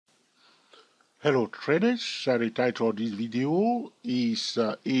Hello traders, the title of this video is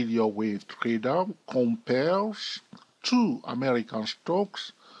Elliott Wave Trader compares two American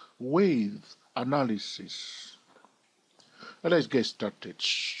stocks with analysis. Let's get started.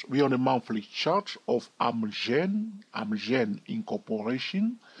 We are on a monthly chart of Amgen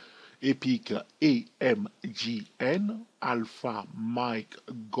Incorporation, Epic AMGN, Alpha Mike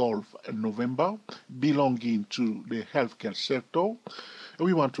Golf November, belonging to the healthcare sector.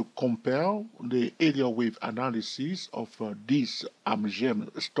 We want to compare the Elliott wave analysis of this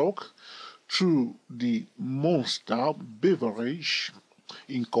Amgen stock to the Monter Beverage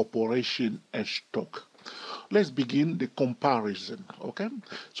Incorporation stock. Let's begin the comparison. Okay,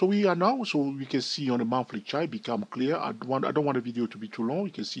 so we are now, so we can see on the monthly chart become clear. I don't want the video to be too long.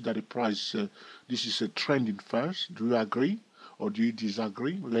 You can see that the price, this is a trending first. Do you agree or do you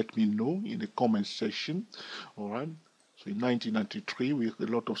disagree? Let me know in the comment section. All right. So in 1993,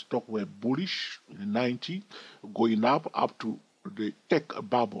 a lot of stock were bullish. In 90, going up to the tech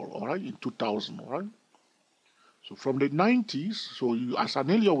bubble. All right, in 2000. All right. So from the 90s, so you, as an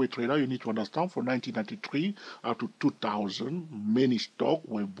Elliott wave trader, you need to understand from 1993 up to 2000, many stocks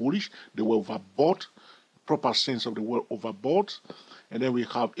were bullish. They were overbought, proper sense of the word overbought. And then we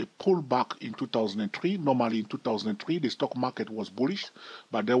have a pullback in 2003. Normally in 2003, the stock market was bullish,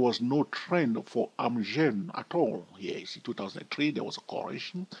 but there was no trend for Amgen at all. Here, you see 2003, there was a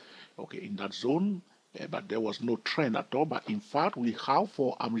correction, okay, in that zone. But there was no trend at all. But in fact, we have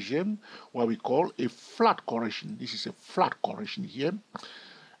for Amgen what we call a flat correction. This is a flat correction here.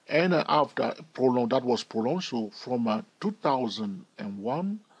 And after prolonged, that was prolonged. So from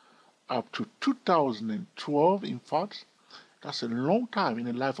 2001 up to 2012, in fact, that's a long time in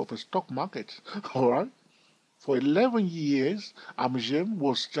the life of a stock market. All right. For 11 years, Amgen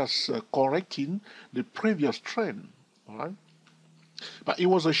was just correcting the previous trend. All right. But it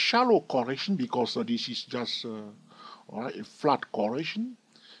was a shallow correction because this is just all right, a flat correction.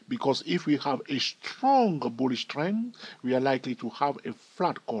 Because if we have a strong bullish trend, we are likely to have a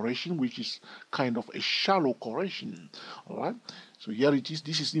flat correction, which is kind of a shallow correction. All right. So here it is.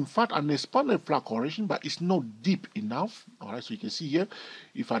 This is in fact an expanded flat correction, but it's not deep enough. All right. So you can see here,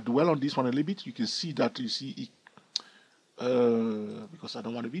 if I dwell on this one a little bit, you can see that you see it. Because I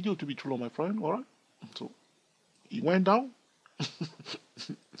don't want the video to be too long, my friend. All right. So it went down.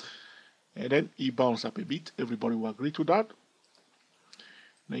 And then he bounced up a bit. Everybody will agree to that.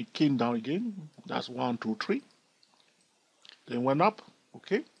 Then it came down again. That's 1, 2, 3. Then went up.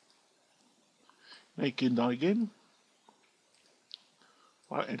 Okay. Then it came down again.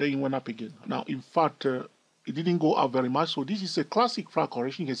 Right, and then it went up again. Now, in fact, it didn't go up very much. So this is a classic flat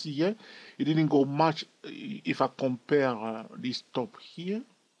correction. You can see here, it didn't go much. If I compare this top here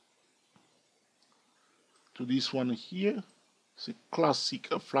to this one here, it's a classic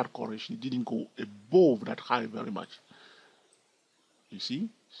flat correction. It didn't go above that high very much. You see,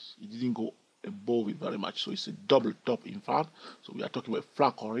 it didn't go above it very much. So it's a double top, in fact. So we are talking about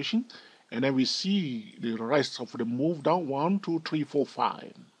flat correction. And then we see the rest of the move down 1, 2, 3, 4,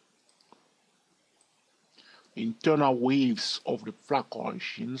 5. Internal waves of the flat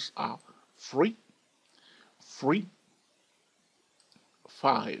corrections are 3, 3,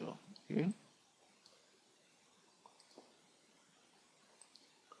 5. Okay.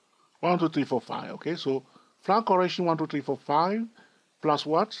 1, 2, 3, 4, 5. Okay, so flat correction 1, 2, 3, 4, 5 plus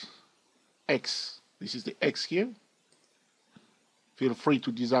what? X. This is the X here. Feel free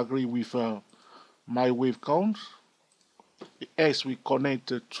to disagree with my wave count. The S we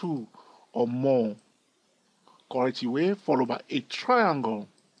connect 2 or more corrective wave followed by a triangle.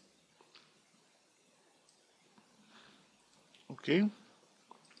 Okay.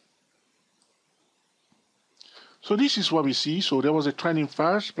 So this is what we see. So there was a trending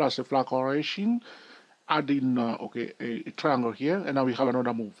first plus a flat correction, adding okay a triangle here, and now we have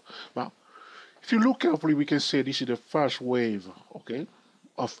another move. But if you look carefully, we can say this is the first wave, okay,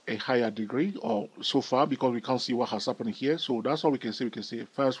 of a higher degree, or so far, because we can't see what has happened here. So that's all we can say. We can say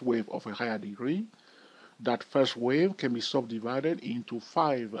first wave of a higher degree. That first wave can be subdivided into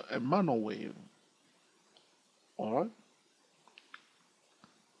 5 minor wave. All right.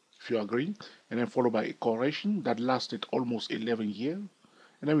 If you agree, and then followed by a correction that lasted almost 11 years,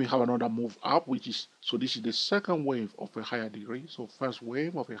 and then we have another move up, which is, so this is the second wave of a higher degree. So first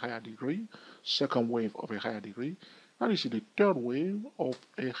wave of a higher degree, second wave of a higher degree, and this is the third wave of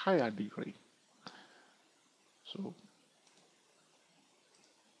a higher degree. So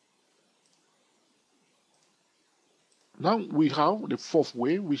now we have the fourth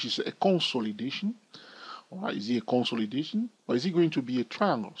wave, which is a consolidation. All right, is it a consolidation or is it going to be a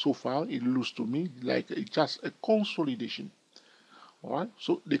triangle? So far, it looks to me like it's just a consolidation. All right,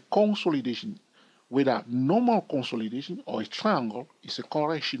 so the consolidation, whether normal consolidation or a triangle is a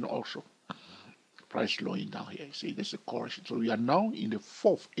correction also. Price slowing down here. You see, there's a correction. So we are now in the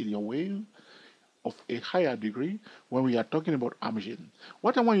fourth area wave of a higher degree when we are talking about Amgen.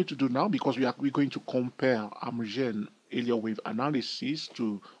 What I want you to do now, because we're going to compare Amgen area wave analysis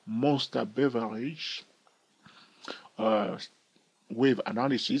to Monter Beverage wave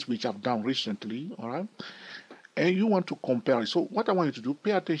analysis, which I've done recently, all right? And you want to compare it. So what I want you to do,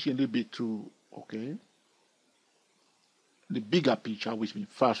 pay attention a little bit to, okay, the bigger picture, which means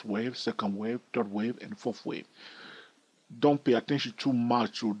first wave, second wave, third wave, and fourth wave. Don't pay attention too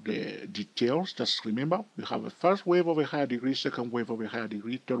much to the details. Just remember, we have a first wave of a higher degree, second wave of a higher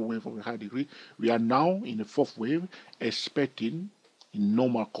degree, third wave of a higher degree. We are now in the fourth wave, expecting in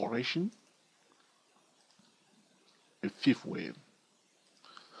normal correction a fifth wave.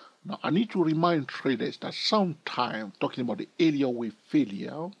 Now, I need to remind traders that sometimes, talking about the area wave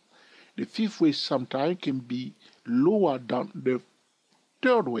failure, the fifth wave sometimes can be lower than the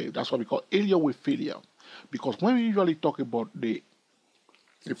third wave. That's what we call area wave failure. Because when we usually talk about the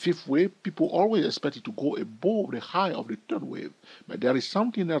fifth wave, people always expect it to go above the high of the third wave. But there is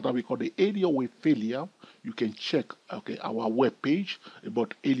something that we call the area wave failure. You can check our web page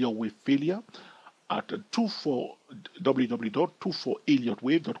about area wave failure at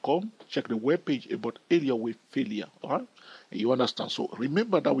www.24elliottwave.com. Check the web page about area wave failure. All right? And you understand. So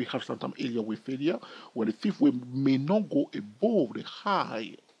remember that we have sometimes area wave failure where the fifth wave may not go above the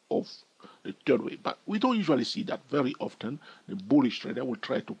high of the third wave, but we don't usually see that very often. The bullish trader will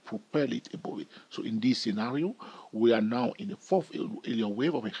try to propel it above it. So in this scenario, we are now in the fourth area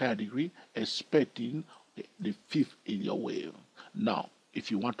wave of a higher degree, expecting the fifth area wave. Now, if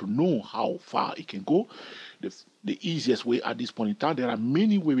you want to know how far it can go, the easiest way at this point in time, there are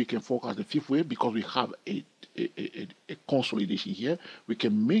many ways we can forecast the fifth wave because we have a consolidation here. We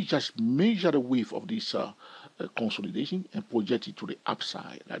can measure the wave of this consolidation and project it to the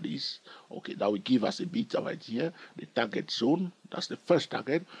upside. That is, okay, that will give us a bit of idea. The target zone, that's the first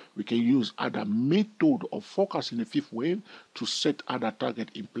target. We can use other method of forecasting the fifth wave to set other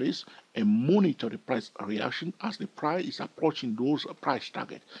target in place and monitor the price reaction as the price is approaching those price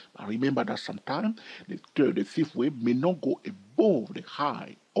targets. But remember that sometimes the fifth wave may not go above the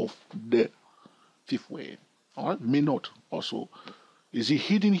high of the fifth wave. All right, may not also. Is it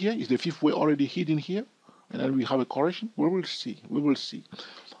hidden here? Is the fifth wave already hidden here? And then we have a correction. We will see. We will see.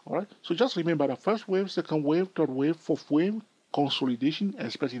 All right. So just remember the first wave, second wave, third wave, fourth wave, consolidation,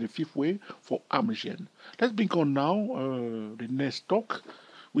 especially the fifth wave for Amgen. Let's bring on now the next stock,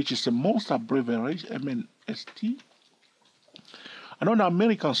 which is a Monter Beverage, MNST. Another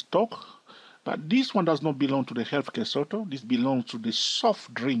American stock, but this one does not belong to the healthcare sector. This belongs to the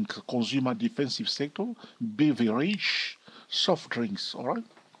soft drink consumer defensive sector, beverage, soft drinks. All right.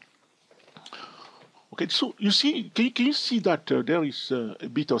 Okay, so you see, can you see that there is a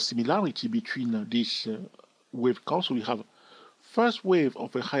bit of similarity between this wave count? So we have first wave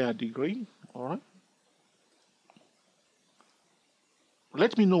of a higher degree, all right?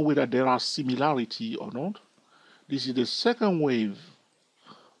 Let me know whether there are similarity or not. This is the second wave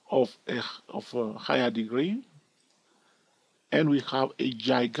of a higher degree, and we have a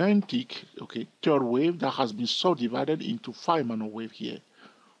gigantic, third wave that has been subdivided into 5 minor wave here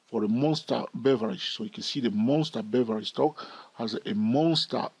for the Monter Beverage. So you can see the Monter Beverage stock has a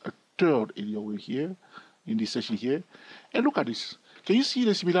Monster third area wave here in this section here. And look at this. Can you see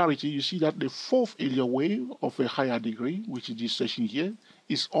the similarity? You see that the fourth area wave of a higher degree, which is this section here,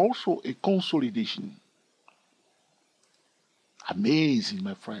 is also a consolidation. Amazing,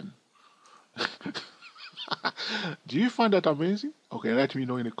 my friend. Do you find that amazing? Okay, let me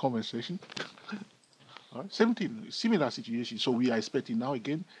know in the comment section. All right, 17, similar situation. So we are expecting now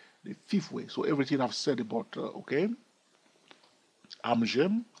again the fifth wave. So everything I've said about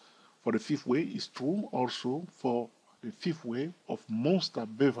Amgen for the fifth wave is true also for the fifth wave of Monter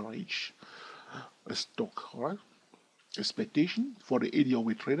Beverage stock. All right, expectation for the area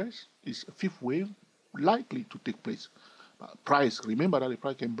wave traders is a fifth wave likely to take place. Price, remember that the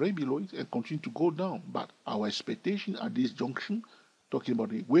price can break below it and continue to go down. But our expectation at this junction, talking about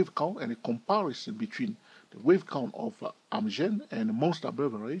the wave count and the comparison between the wave count of Amgen and Monter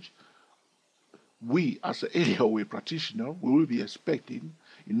Beverage, we as an area wave practitioner, we will be expecting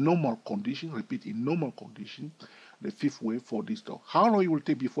in normal condition, repeat, in normal condition, the fifth wave for this stock. How long it will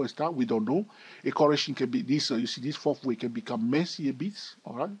take before it starts, we don't know. A correction can be this, you see, this fourth wave can become messy a bit,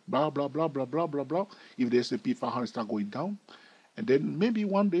 all right? Blah, blah, blah, blah, blah, blah, blah. If the S&P 500 start going down, and then maybe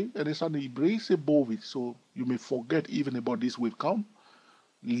one day, and then suddenly it breaks above it, so you may forget even about this wave count.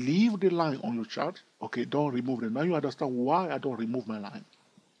 Leave the line on your chart, okay? Don't remove it. Now you understand why I don't remove my line.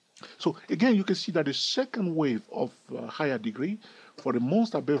 So again, you can see that the second wave of higher degree for the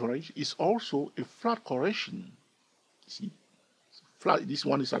Monster Beverage is also a flat correction. See, flat. This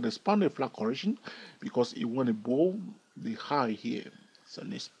one is an expanded flat correction because it went above the high here. It's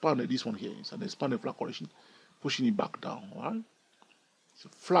an expanded. This one here is an expanded flat correction, pushing it back down. Right? It's a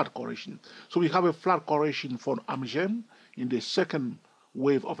flat correction. So we have a flat correction for Amgen in the second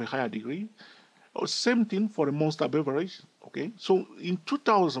wave of a higher degree. Same thing for the Monster Beverage. Okay, so in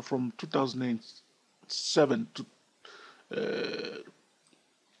 2000, from 2007 to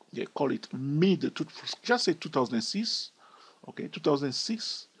call it mid, just say 2006. Okay,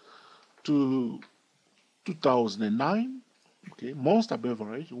 2006 to 2009. Okay, Monster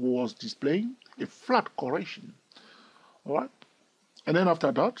Beverage was displaying a flat correction. All right, and then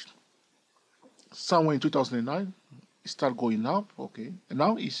after that, somewhere in 2009, it started going up. Okay, and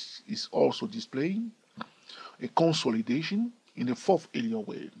now it's also displaying a consolidation in the fourth Elliott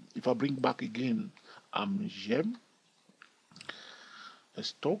wave. If I bring back again Amgen,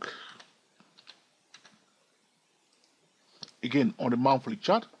 let's talk again on the monthly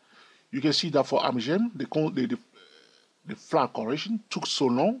chart. You can see that for Amgen, the flat correction took so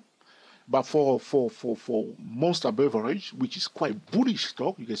long, but for Monster Beverage, which is quite bullish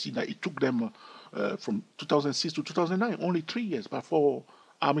stock, you can see that it took them from 2006 to 2009, only 3 years. But for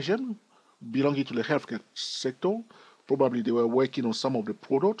Amgen, belonging to the healthcare sector, probably they were working on some of the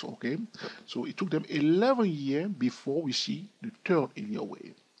products. Okay, so it took them 11 years before we see the third Elliott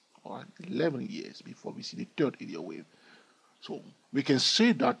wave. All right, 11 years before we see the third Elliott wave. So we can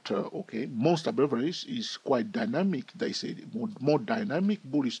say that okay, Monster Beverage is quite dynamic. They say more dynamic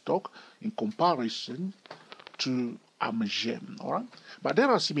bullish stock in comparison to Amgen. All right, but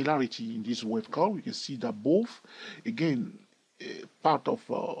there are similarities in this wave curve. We can see that both, again, part of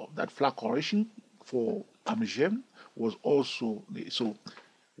that flat correction for Amgen was also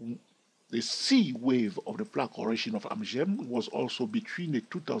the C wave of the flat correction of Amgen was also between the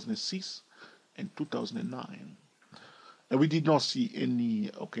 2006 and 2009. And we did not see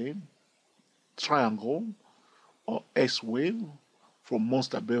any, okay, triangle or S wave from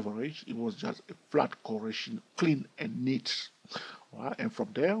Monster Beverage. It was just a flat correction, clean and neat. Right? And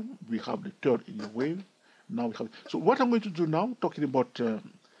from there, we have the third Elliott wave. Now we have. So what I'm going to do now, talking about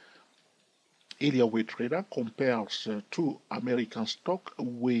Elliott wave trader compares two American stock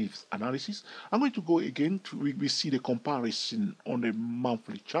waves analysis. I'm going to go again to we see the comparison on the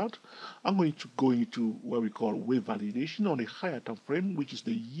monthly chart. I'm going to go into what we call wave validation on a higher time frame, which is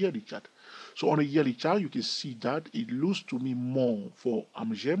the yearly chart. So on a yearly chart, you can see that it looks to me more for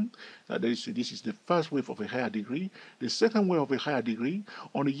Amgen. This is the first wave of a higher degree. The second wave of a higher degree,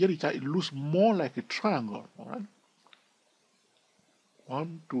 on a yearly chart, it looks more like a triangle. All right.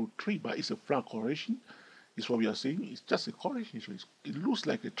 1, 2, 3, but it's a flat correction. It's what we are saying. It's just a correction. So it looks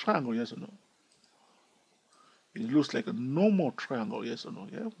like a triangle, yes or no? It looks like a normal triangle, yes or no?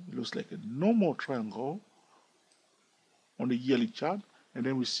 Yeah, it looks like a normal triangle on the yearly chart. And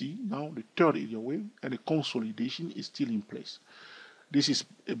then we see now the third Elliott wave, and the consolidation is still in place. This is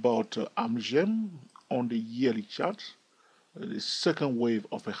about Amgen on the yearly chart. The second wave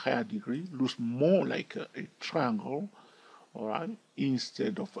of a higher degree looks more like a triangle, all right,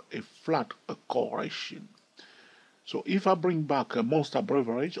 instead of a flat correction. So if I bring back a Monster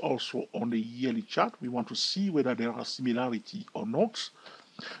Beverage also on the yearly chart, we want to see whether there are similarity or not.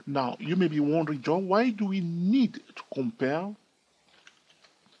 Now, you may be wondering, John, why do we need to compare,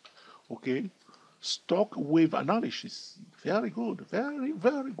 okay, stock wave analysis? Very good, very,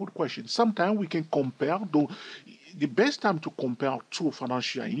 very good question. Sometimes we can compare, though the best time to compare two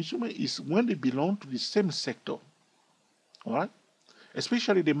financial instruments is when they belong to the same sector. All right,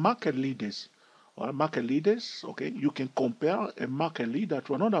 especially the market leaders. All right, market leaders. Okay, you can compare a market leader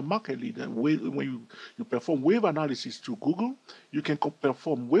to another market leader. When you perform wave analysis to Google, you can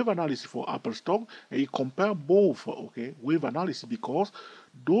perform wave analysis for Apple stock, and you compare both. Okay, wave analysis, because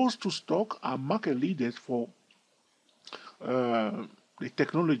those two stocks are market leaders for the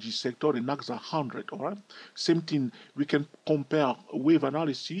technology sector, the NASDAQ 100. All right, same thing. We can compare wave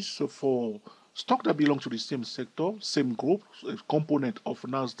analysis for stock that belong to the same sector, same group, component of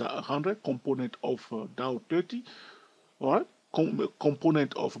NASDAQ 100, component of Dow 30, all right,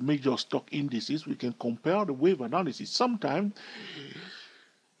 component of major stock indices. We can compare the wave analysis. Sometimes,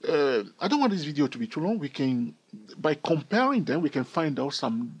 I don't want this video to be too long. We can, by comparing them, we can find out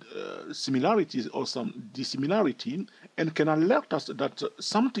some similarities or some dissimilarity, and can alert us that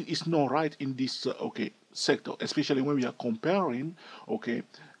something is not right in this okay sector, especially when we are comparing okay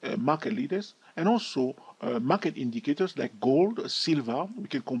market leaders And also market indicators like gold, silver. We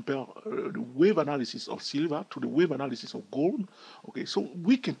can compare the wave analysis of silver to the wave analysis of gold. Okay, so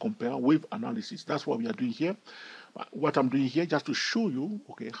we can compare wave analysis. That's what we are doing here. What I'm doing here just to show you,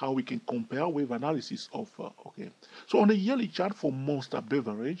 okay, how we can compare wave analysis of, okay. So on the yearly chart for Monster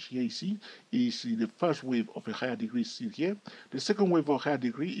Beverage, here you see, is the first wave of a higher degree still here. The second wave of higher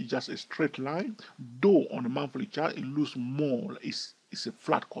degree is just a straight line, though on the monthly chart it looks more, it's a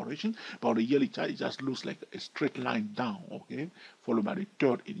flat correction, but on the yearly chart it just looks like a straight line down, okay, followed by the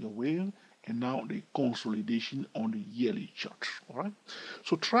third area wave, and now the consolidation on the yearly chart. All right,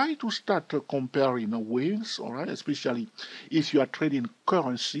 so try to start comparing waves. All right, especially if you are trading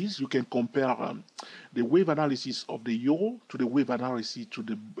currencies, you can compare the wave analysis of the euro to the wave analysis to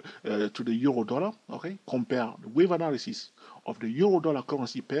the euro dollar. Okay, compare the wave analysis of the euro dollar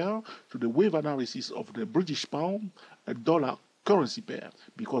currency pair to the wave analysis of the British pound dollar currency pair,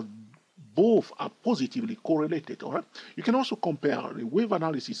 because both are positively correlated. All right. You can also compare the wave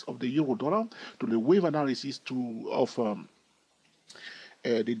analysis of the euro dollar to the wave analysis of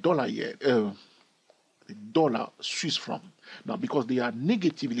the dollar yen, the dollar Swiss franc. Now, because they are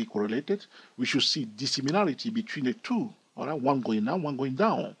negatively correlated, we should see dissimilarity between the two. All right, one going up, one going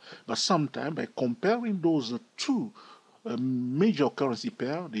down. But sometimes by comparing those two major currency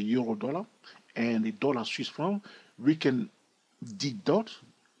pair, the euro dollar and the dollar Swiss franc, we can deduct.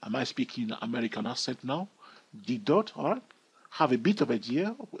 Am I speaking American accent now? Deduct, all right? Have a bit of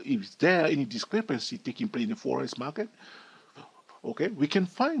idea if there any discrepancy taking place in the forex market. Okay, we can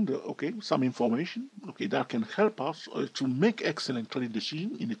find okay some information okay that can help us to make excellent trading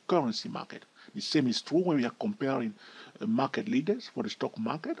decisions in the currency market. The same is true when we are comparing market leaders for the stock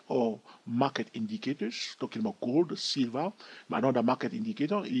market or market indicators, talking about gold, silver. Another market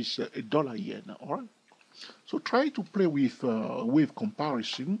indicator is a dollar yen. All right. So try to play with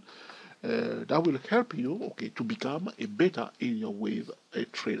comparison. That will help you, okay, to become a better area wave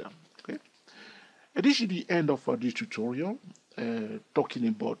trader. Okay. And this is the end of this tutorial, talking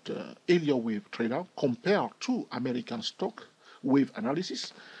about area wave trader compared to American stock wave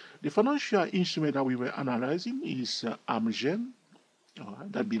analysis. The financial instrument that we were analyzing is Amgen,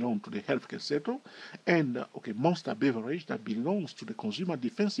 that belongs to the healthcare sector, and okay, Monster Beverage that belongs to the consumer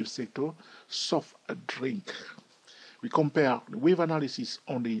defensive sector, soft drink. We compare the wave analysis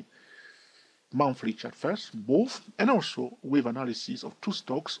on the monthly chart first, both, and also wave analysis of two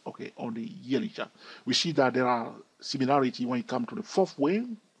stocks, okay, on the yearly chart. We see that there are similarity when it comes to the fourth wave,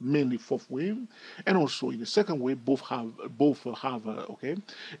 mainly fourth wave, and also in the second wave, both have okay,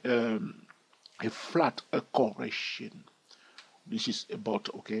 a flat correction. This is about,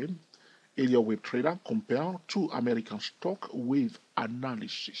 okay, area wave trader compared to American stock wave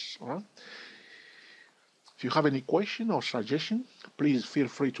analysis. All right? If you have any question or suggestion, please feel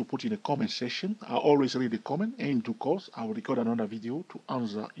free to put in the comment section. I always read the comment, and in due course, I will record another video to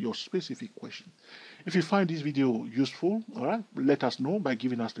answer your specific question. If you find this video useful, all right, let us know by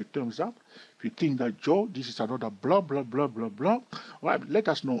giving us the thumbs up. If you think that, Joe, this is another blah, blah, blah, blah, blah, all right, let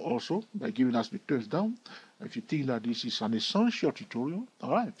us know also by giving us the thumbs down. If you think that this is an essential tutorial,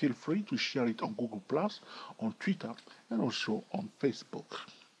 all right, feel free to share it on Google+, on Twitter, and also on Facebook.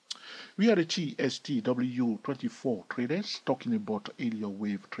 We are the TSTW24 traders talking about area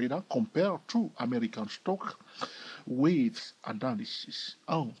wave trader compared to American stock waves analysis.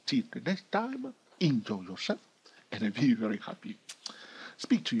 Until the next time, enjoy yourself and be very happy.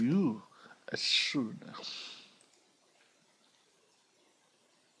 Speak to you soon.